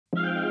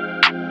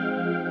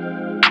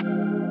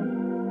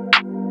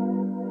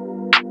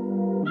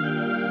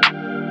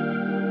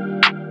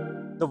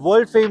The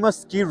world-famous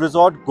ski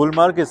resort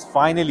Gulmarg is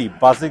finally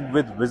buzzing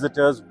with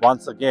visitors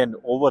once again.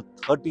 Over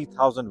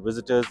 30,000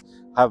 visitors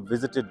have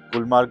visited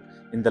Gulmarg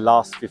in the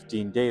last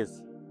 15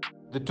 days.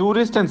 The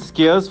tourists and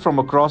skiers from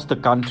across the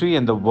country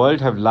and the world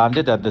have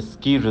landed at the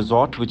ski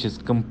resort, which is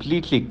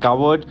completely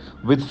covered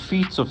with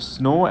feet of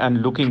snow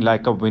and looking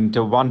like a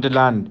winter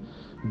wonderland.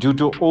 Due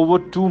to over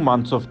 2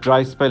 months of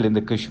dry spell in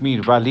the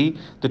Kashmir Valley,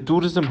 the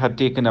tourism had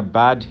taken a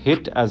bad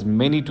hit as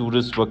many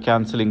tourists were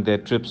cancelling their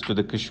trips to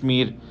the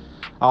Kashmir.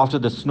 After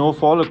the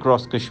snowfall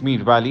across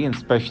Kashmir Valley and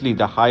especially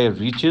the higher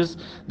reaches,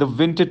 the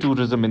winter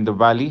tourism in the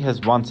valley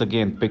has once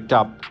again picked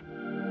up.